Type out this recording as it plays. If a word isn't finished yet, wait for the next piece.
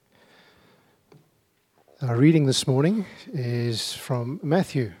Our reading this morning is from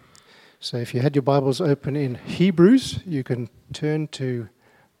Matthew. So if you had your Bibles open in Hebrews, you can turn to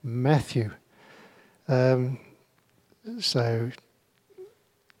Matthew. So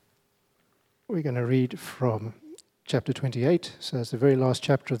we're going to read from chapter 28. So it's the very last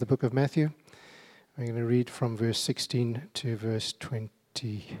chapter of the book of Matthew. We're going to read from verse 16 to verse 20.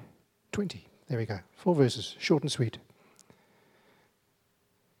 There we go. 4 verses, short and sweet.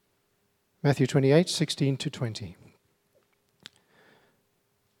 Matthew 28, 16 to 20.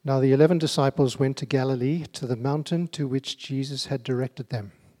 Now the 11 disciples went to Galilee, to the mountain to which Jesus had directed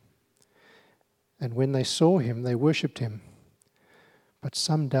them. And when they saw him, they worshipped him. But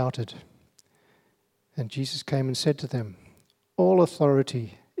some doubted. And Jesus came and said to them, "All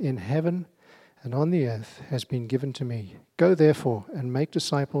authority in heaven and on the earth has been given to me. Go therefore and make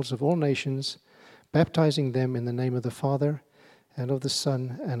disciples of all nations, baptizing them in the name of the Father, and of the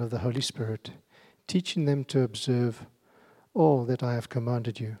Son, and of the Holy Spirit, teaching them to observe all that I have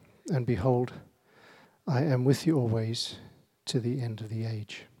commanded you. And behold, I am with you always to the end of the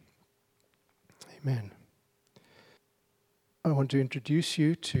age." Amen. I want to introduce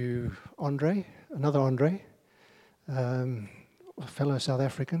you to Andre, another Andre, a fellow South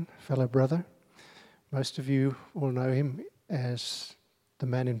African, fellow brother. Most of you will know him as the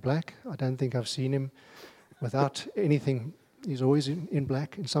man in black. I don't think I've seen him without anything. He's always in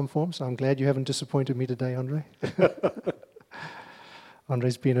black in some form, so I'm glad you haven't disappointed me today, Andre.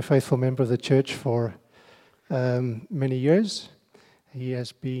 Andre's been a faithful member of the church for many years.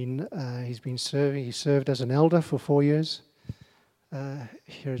 He's been serving. He served as an elder for 4 years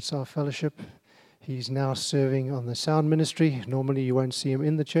here at South Fellowship. He's now serving on the sound ministry. Normally you won't see him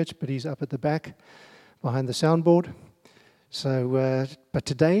in the church, but he's up at the back behind the soundboard. So, but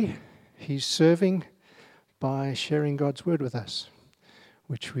today he's serving by sharing God's word with us,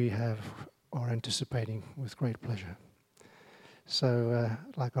 which we are anticipating with great pleasure. So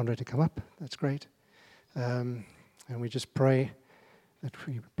I'd like Andre to come up. That's great. And we just pray that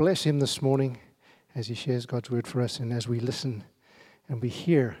we bless him this morning as he shares God's word for us and as we listen and we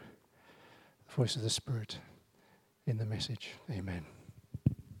hear the voice of the Spirit in the message. Amen.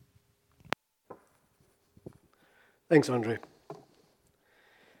 Thanks, Andre.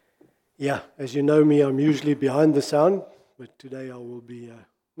 Yeah, as you know me, I'm usually behind the sound, but today I will be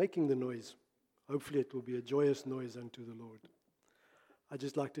making the noise. Hopefully it will be a joyous noise unto the Lord. I'd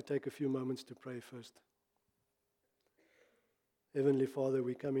just like to take a few moments to pray first. Heavenly Father,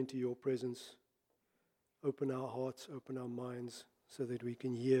 we come into your presence. Open our hearts, open our minds, so that we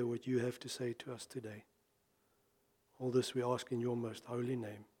can hear what you have to say to us today. All this we ask in your most holy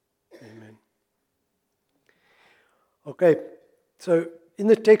name. Amen. Okay, so in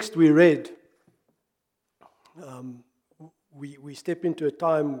the text we read, we step into a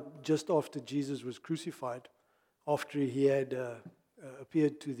time just after Jesus was crucified, after he had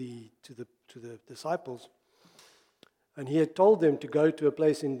appeared to the disciples, and he had told them to go to a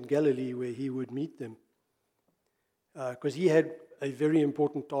place in Galilee where he would meet them, because he had a very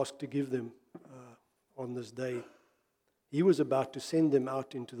important task to give them on this day. He was about to send them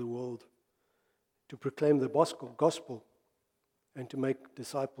out into the world to proclaim the gospel and to make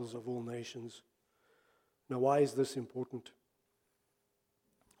disciples of all nations. Now, why is this important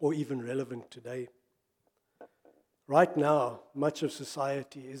or even relevant today? Right now, much of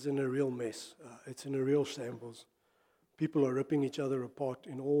society is in a real mess. It's in a real shambles. People are ripping each other apart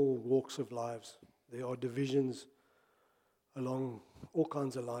in all walks of lives. There are divisions along all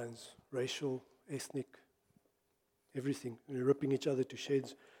kinds of lines, racial, ethnic, everything. They're ripping each other to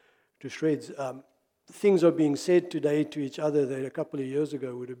shreds. Things are being said today to each other that a couple of years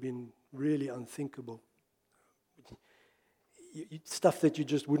ago would have been really unthinkable. Stuff that you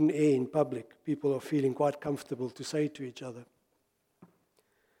just wouldn't air in public. People are feeling quite comfortable to say to each other.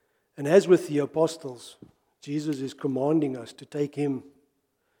 And as with the apostles, Jesus is commanding us to take him,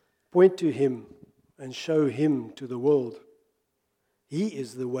 point to him, and show him to the world. He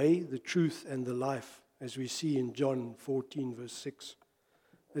is the way, the truth, and the life, as we see in John 14, verse 6.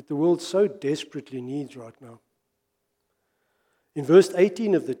 That the world so desperately needs right now. In verse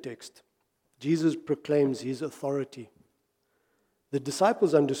 18 of the text, Jesus proclaims his authority. The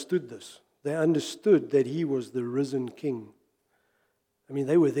disciples understood this. They understood that he was the risen king. I mean,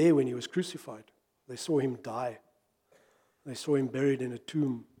 they were there when he was crucified. They saw him die. They saw him buried in a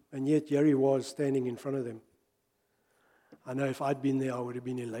tomb. And yet here he was standing in front of them. I know if I'd been there, I would have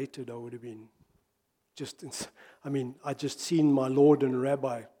been elated. I would have been I'd just seen my Lord and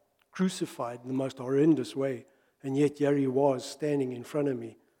Rabbi crucified in the most horrendous way, and yet here he was standing in front of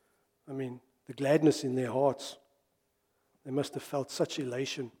me. I mean, the gladness in their hearts. They must have felt such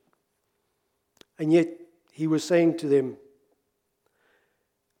elation. And yet, he was saying to them,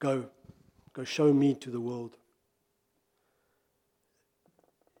 go show me to the world.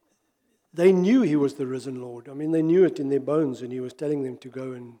 They knew he was the risen Lord. I mean, they knew it in their bones, and he was telling them to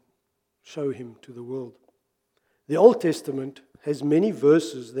go and show him to the world. The Old Testament has many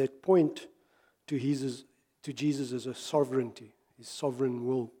verses that point to Jesus as a sovereignty, his sovereign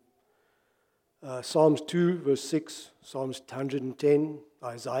will. Psalms 2, verse 6, Psalms 110,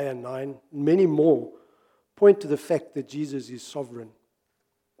 Isaiah 9, and many more point to the fact that Jesus is sovereign.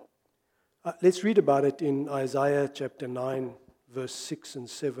 Let's read about it in Isaiah chapter 9, verse 6 and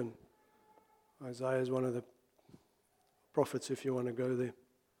 7. Isaiah is one of the prophets, if you want to go there.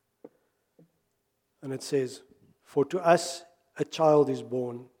 And it says, "For to us a child is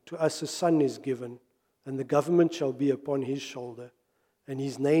born, to us a son is given, and the government shall be upon his shoulder, and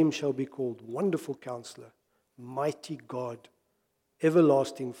his name shall be called Wonderful Counselor, Mighty God,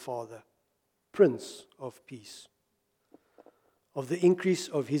 Everlasting Father, Prince of Peace. Of the increase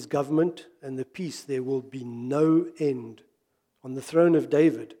of his government and the peace there will be no end on the throne of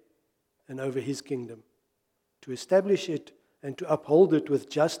David and over his kingdom, to establish it and to uphold it with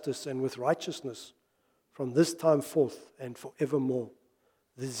justice and with righteousness from this time forth and forevermore.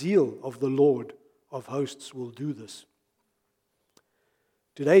 The zeal of the Lord of hosts will do this."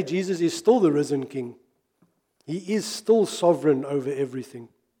 Today, Jesus is still the risen King. He is still sovereign over everything.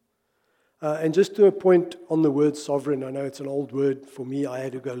 And just to a point on the word sovereign, I know it's an old word for me. I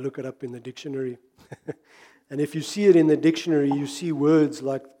had to go look it up in the dictionary. And if you see it in the dictionary, you see words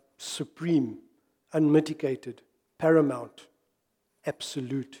like supreme, unmitigated, paramount,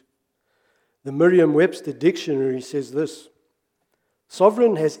 absolute. The Merriam-Webster dictionary says this: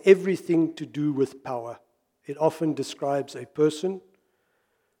 sovereign has everything to do with power. It often describes a person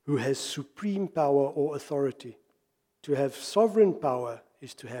who has supreme power or authority. To have sovereign power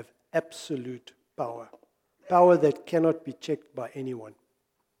is to have absolute power. Power that cannot be checked by anyone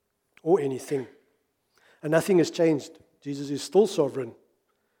or anything. And nothing has changed. Jesus is still sovereign.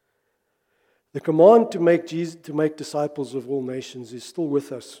 The command to make disciples of all nations is still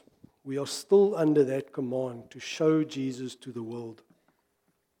with us. We are still under that command to show Jesus to the world.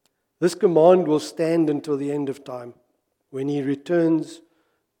 This command will stand until the end of time, when he returns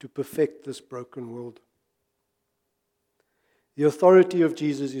to perfect this broken world. The authority of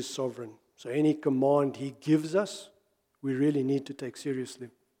Jesus is sovereign, so any command he gives us, we really need to take seriously.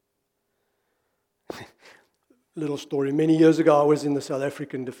 Little story. Many years ago, I was in the South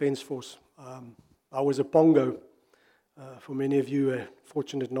African Defence Force. I was a Pongo. For many of you are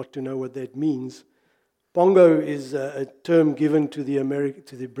fortunate not to know what that means. Pongo is a term given to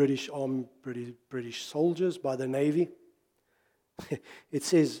the British Army, British soldiers by the Navy. It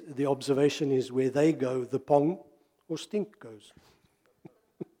says the observation is where they go, the pong or stink goes.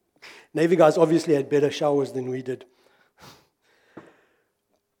 Navy guys obviously had better showers than we did.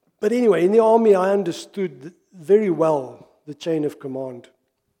 But anyway, in the army, I understood very well the chain of command.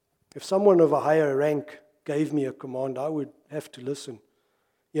 If someone of a higher rank gave me a command, I would have to listen.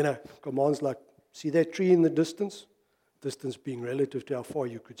 You know, commands like, see that tree in the distance? Distance being relative to how far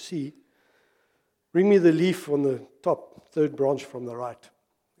you could see. Bring me the leaf on the top, third branch from the right.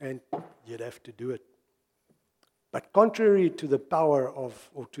 And you'd have to do it. But contrary to the power of,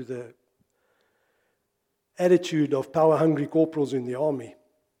 or to the attitude of power-hungry corporals in the army,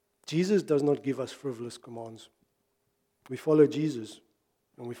 Jesus does not give us frivolous commands. We follow Jesus,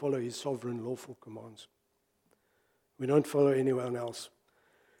 and we follow his sovereign, lawful commands. We don't follow anyone else.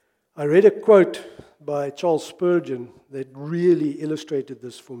 I read a quote by Charles Spurgeon that really illustrated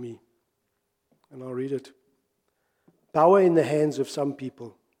this for me. And I'll read it. Power in the hands of some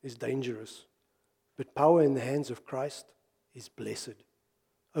people is dangerous, but power in the hands of Christ is blessed.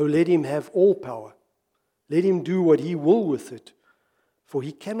 Oh, let him have all power. Let him do what he will with it, for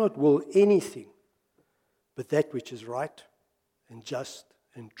he cannot will anything but that which is right and just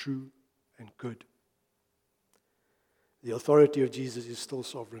and true and good. The authority of Jesus is still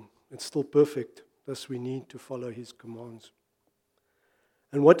sovereign. It's still perfect. Thus we need to follow his commands.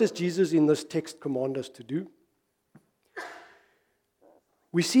 And what does Jesus in this text command us to do?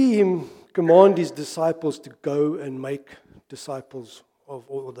 We see him command his disciples to go and make disciples of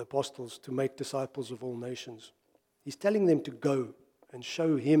all the apostles, to make disciples of all nations. He's telling them to go and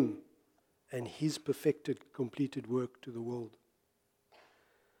show him and his perfected, completed work to the world.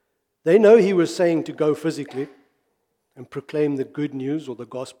 They know he was saying to go physically and proclaim the good news or the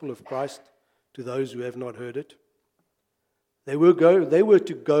gospel of Christ to those who have not heard it. They were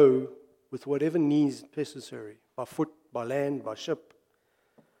to go with whatever needs necessary, by foot, by land, by ship.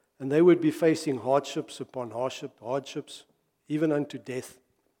 And they would be facing hardships upon hardships, even unto death.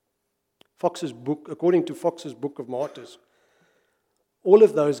 Fox's book, according to Fox's Book of Martyrs, all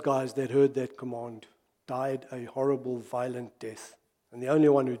of those guys that heard that command died a horrible, violent death. And the only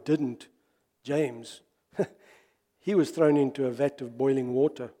one who didn't, James, he was thrown into a vat of boiling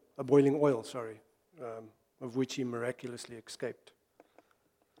oil, of which he miraculously escaped.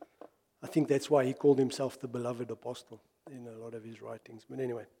 I think that's why he called himself the beloved apostle in a lot of his writings. But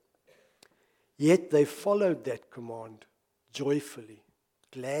anyway, yet they followed that command joyfully,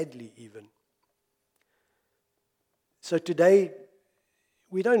 gladly even. So today,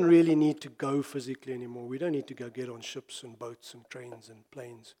 we don't really need to go physically anymore. We don't need to go get on ships and boats and trains and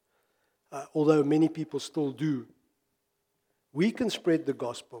planes, although many people still do. We can spread the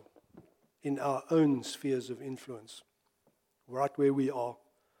gospel in our own spheres of influence, right where we are,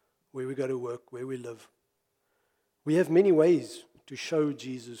 where we go to work, where we live. We have many ways to show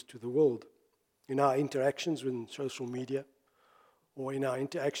Jesus to the world in our interactions with social media or in our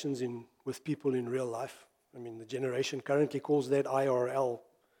interactions with people in real life. I mean, the generation currently calls that IRL,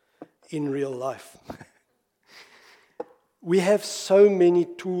 in real life. We have so many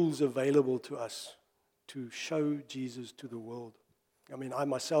tools available to us to show Jesus to the world. I mean, I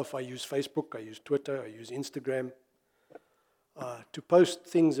use Facebook, I use Twitter, I use Instagram to post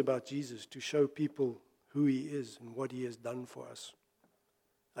things about Jesus, to show people who he is and what he has done for us.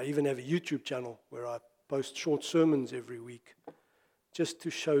 I even have a YouTube channel where I post short sermons every week just to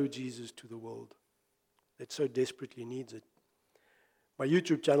show Jesus to the world that so desperately needs it. My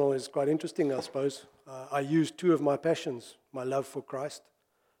YouTube channel is quite interesting, I suppose. I use two of my passions, my love for Christ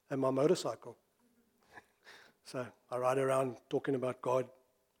and my motorcycle. So I ride around talking about God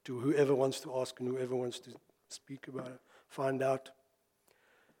to whoever wants to ask and whoever wants to speak about it, find out.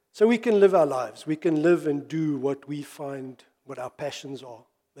 So we can live our lives. We can live and do what we find, what our passions are.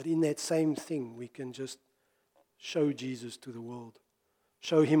 But in that same thing, we can just show Jesus to the world.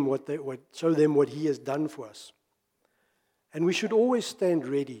 Show them what he has done for us. And we should always stand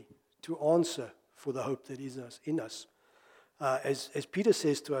ready to answer for the hope that is in us. As Peter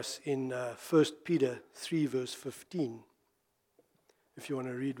says to us in 1 Peter 3, verse 15, if you want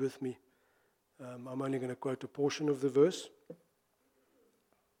to read with me. I'm only going to quote a portion of the verse.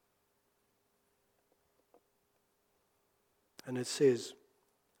 And it says,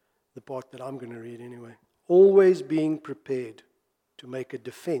 the part that I'm going to read anyway, always being prepared to make a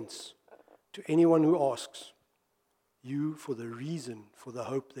defense to anyone who asks you for the reason for the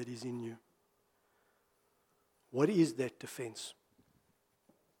hope that is in you. What is that defense?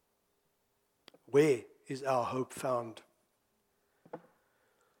 Where is our hope found?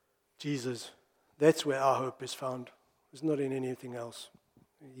 Jesus, that's where our hope is found. It's not in anything else.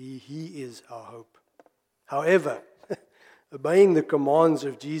 He is our hope. However, obeying the commands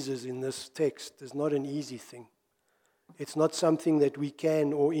of Jesus in this text is not an easy thing. It's not something that we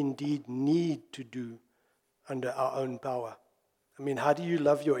can or indeed need to do under our own power. I mean, how do you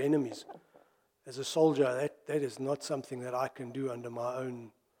love your enemies? As a soldier, that is not something that I can do under my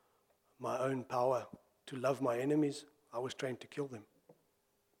own power. To love my enemies, I was trained to kill them.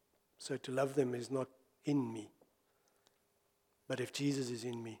 So to love them is not in me. But if Jesus is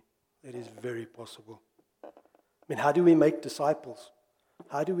in me, it is very possible. I mean, how do we make disciples?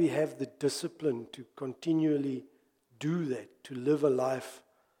 How do we have the discipline to continually do that, to live a life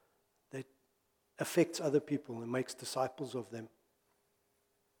that affects other people and makes disciples of them?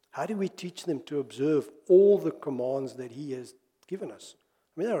 How do we teach them to observe all the commands that he has given us?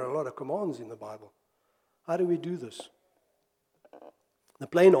 I mean, there are a lot of commands in the Bible. How do we do this? The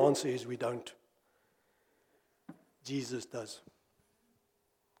plain answer is we don't. Jesus does.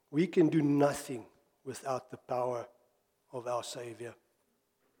 We can do nothing without the power of our Savior.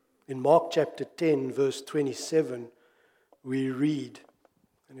 In Mark chapter 10, verse 27, we read,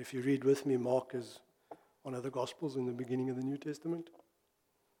 and if you read with me, Mark is one of the Gospels in the beginning of the New Testament.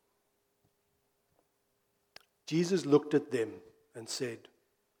 Jesus looked at them and said,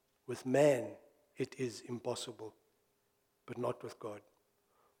 with man it is impossible, but not with God.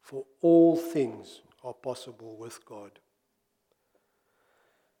 For all things are possible with God.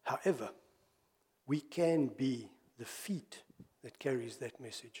 However, we can be the feet that carries that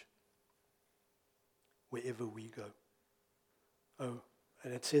message wherever we go. Oh,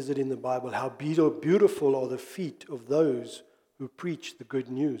 and it says it in the Bible, how beautiful are the feet of those who preach the good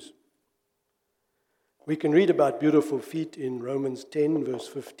news. We can read about beautiful feet in Romans 10, verse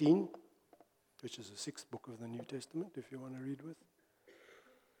 15, which is the sixth book of the New Testament, if you want to read with.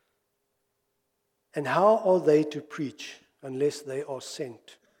 And how are they to preach unless they are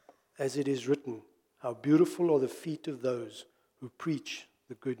sent? As it is written, how beautiful are the feet of those who preach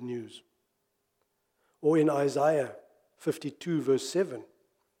the good news. Or in Isaiah 52, verse 7,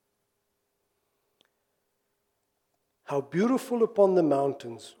 How beautiful upon the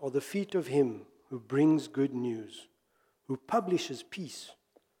mountains are the feet of him who brings good news, who publishes peace,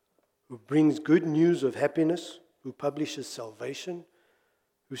 who brings good news of happiness, who publishes salvation,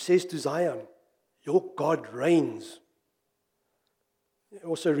 who says to Zion, your God reigns.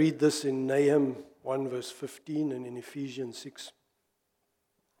 Also read this in Nahum 1 verse 15 and in Ephesians 6.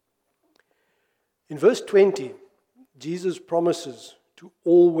 In verse 20, Jesus promises to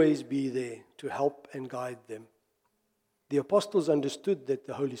always be there to help and guide them. The apostles understood that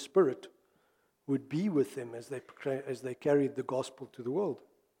the Holy Spirit would be with them as they carried the gospel to the world,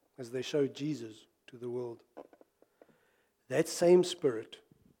 as they showed Jesus to the world. That same Spirit,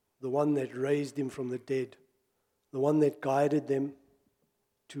 the one that raised him from the dead, the one that guided them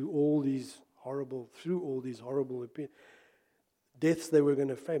through all these horrible deaths they were going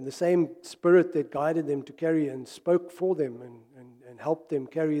to face, the same Spirit that guided them to carry and spoke for them and helped them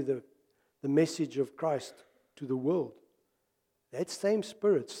carry the message of Christ to the world. That same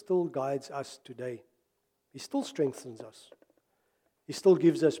Spirit still guides us today. He still strengthens us. He still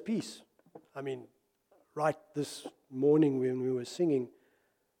gives us peace. I mean, right this morning when we were singing,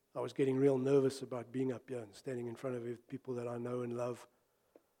 I was getting real nervous about being up here and standing in front of people that I know and love.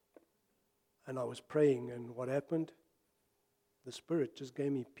 And I was praying, and what happened? The Spirit just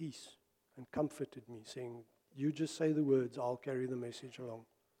gave me peace and comforted me, saying, you just say the words, I'll carry the message along.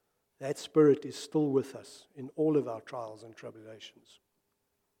 That Spirit is still with us in all of our trials and tribulations.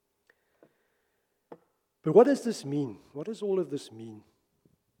 But what does this mean? What does all of this mean?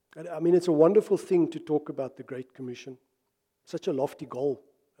 I mean, it's a wonderful thing to talk about the Great Commission. Such a lofty goal.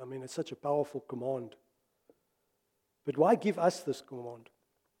 I mean, it's such a powerful command. But why give us this command?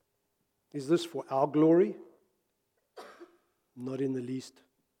 Is this for our glory? Not in the least.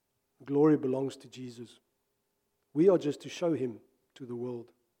 Glory belongs to Jesus. We are just to show him to the world.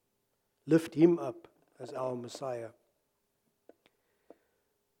 Lift him up as our Messiah.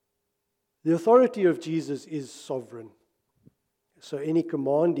 The authority of Jesus is sovereign. So any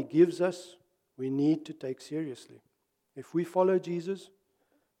command he gives us, we need to take seriously. If we follow Jesus,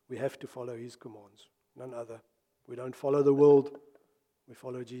 we have to follow his commands, none other. We don't follow the world, we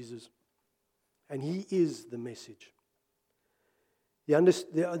follow Jesus. And he is the message.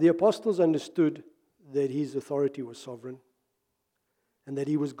 The apostles understood that his authority was sovereign and that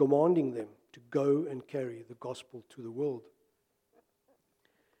he was commanding them to go and carry the gospel to the world.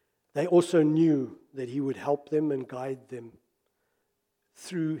 They also knew that he would help them and guide them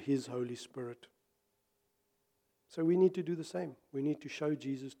through his Holy Spirit. So we need to do the same. We need to show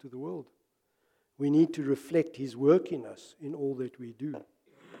Jesus to the world. We need to reflect his work in us in all that we do,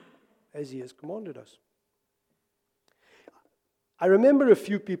 as he has commanded us. I remember a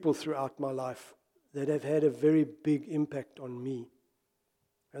few people throughout my life that have had a very big impact on me.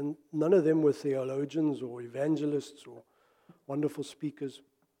 And none of them were theologians or evangelists or wonderful speakers.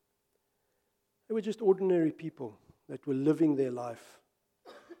 They were just ordinary people that were living their life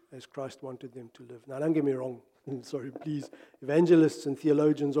as Christ wanted them to live. Now, don't get me wrong. Sorry, please. Evangelists and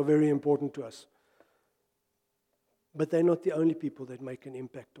theologians are very important to us. But they're not the only people that make an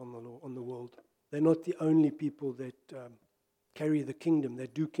impact on the world. They're not the only people that carry the kingdom,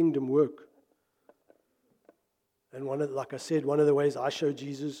 that do kingdom work. And like I said, one of the ways I show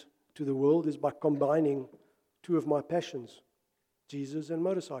Jesus to the world is by combining two of my passions, Jesus and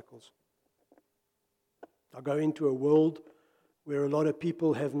motorcycles. I go into a world where a lot of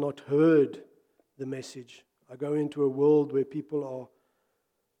people have not heard the message. I go into a world where people are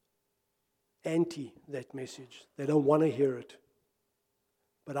anti that message. They don't want to hear it.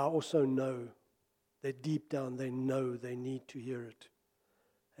 But I also know that deep down they know they need to hear it.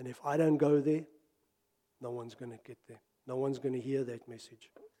 And if I don't go there, no one's going to get there. No one's going to hear that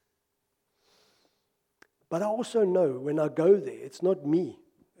message. But I also know when I go there, it's not me.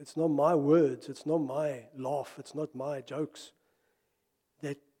 It's not my words. It's not my laugh. It's not my jokes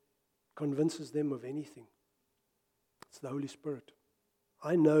that convinces them of anything. It's the Holy Spirit.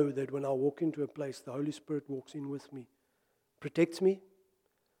 I know that when I walk into a place, the Holy Spirit walks in with me, protects me,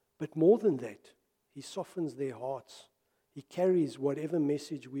 but more than that, he softens their hearts. He carries whatever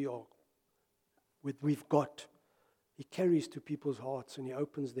message we've got. He carries to people's hearts and he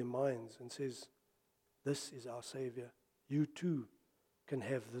opens their minds and says, this is our Savior. You too can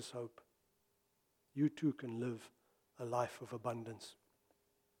have this hope. You too can live a life of abundance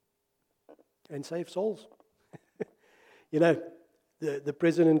and save souls. You know, the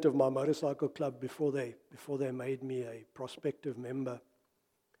president of my motorcycle club, before they made me a prospective member,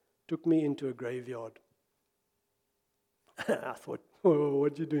 took me into a graveyard. I thought, oh,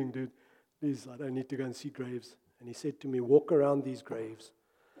 what are you doing, dude? Please, I don't need to go and see graves. And he said to me, walk around these graves,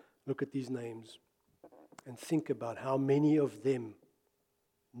 look at these names, and think about how many of them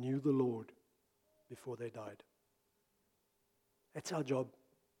knew the Lord before they died. That's our job.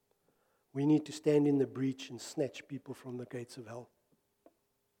 We need to stand in the breach and snatch people from the gates of hell.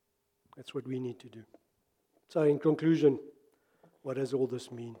 That's what we need to do. So in conclusion, what does all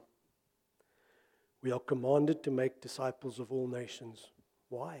this mean? We are commanded to make disciples of all nations.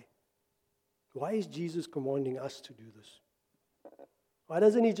 Why? Why is Jesus commanding us to do this? Why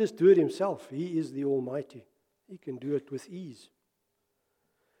doesn't he just do it himself? He is the Almighty. He can do it with ease.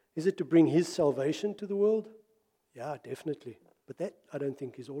 Is it to bring his salvation to the world? Yeah, definitely. But that, I don't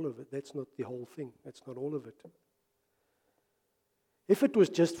think, is all of it. That's not the whole thing. That's not all of it. If it was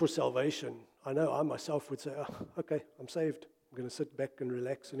just for salvation, I know I myself would say, oh, okay, I'm saved. I'm going to sit back and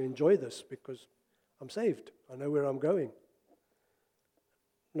relax and enjoy this because I'm saved. I know where I'm going.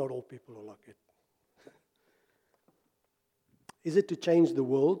 Not all people are like it. Is it to change the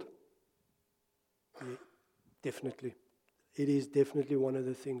world? Yeah, definitely. It is definitely one of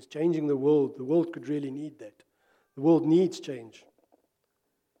the things. Changing the world could really need that. The world needs change.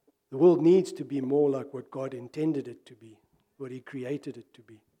 The world needs to be more like what God intended it to be, what he created it to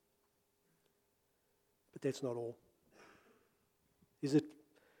be. But that's not all. Is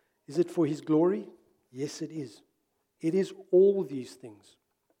it for his glory? Yes, it is. It is all these things.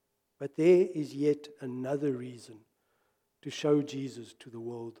 But there is yet another reason to show Jesus to the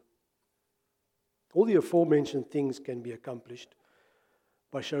world. All the aforementioned things can be accomplished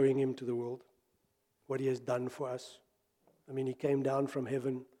by showing him to the world, what he has done for us. I mean, he came down from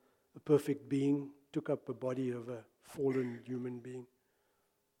heaven, a perfect being, took up a body of a fallen human being.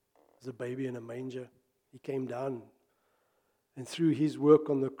 As a baby in a manger, he came down. And through his work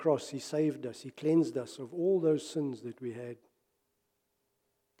on the cross, he saved us. He cleansed us of all those sins that we had.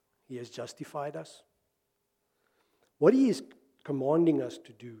 He has justified us. What he is commanding us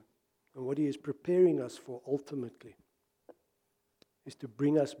to do, and what he is preparing us for ultimately, is to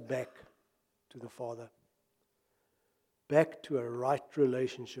bring us back to the Father, back to a right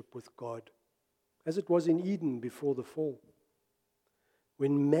relationship with God, as it was in Eden before the fall,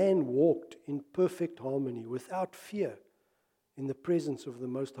 when man walked in perfect harmony, without fear, in the presence of the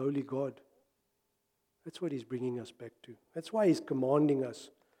most holy God. That's what he's bringing us back to. That's why he's commanding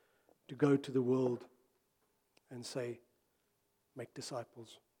us to go to the world and say, make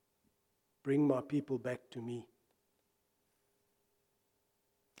disciples. Bring my people back to me.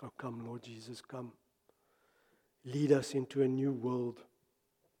 Oh, come, Lord Jesus, come. Lead us into a new world.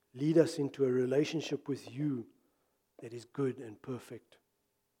 Lead us into a relationship with you that is good and perfect.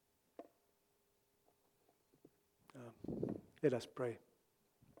 Let us pray.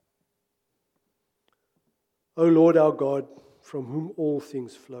 O Lord our God, from whom all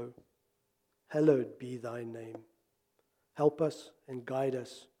things flow, hallowed be thy name. Help us and guide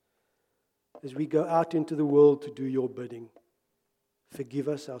us as we go out into the world to do your bidding. Forgive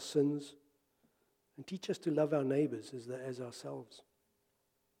us our sins and teach us to love our neighbors as ourselves,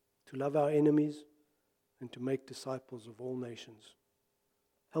 to love our enemies and to make disciples of all nations.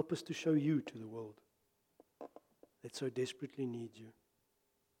 Help us to show you to the world that so desperately needs you.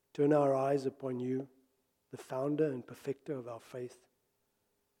 Turn our eyes upon you, the founder and perfecter of our faith.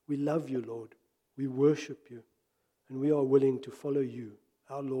 We love you, Lord. We worship you. And we are willing to follow you,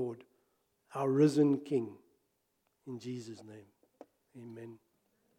 our Lord, our risen King. In Jesus' name, amen.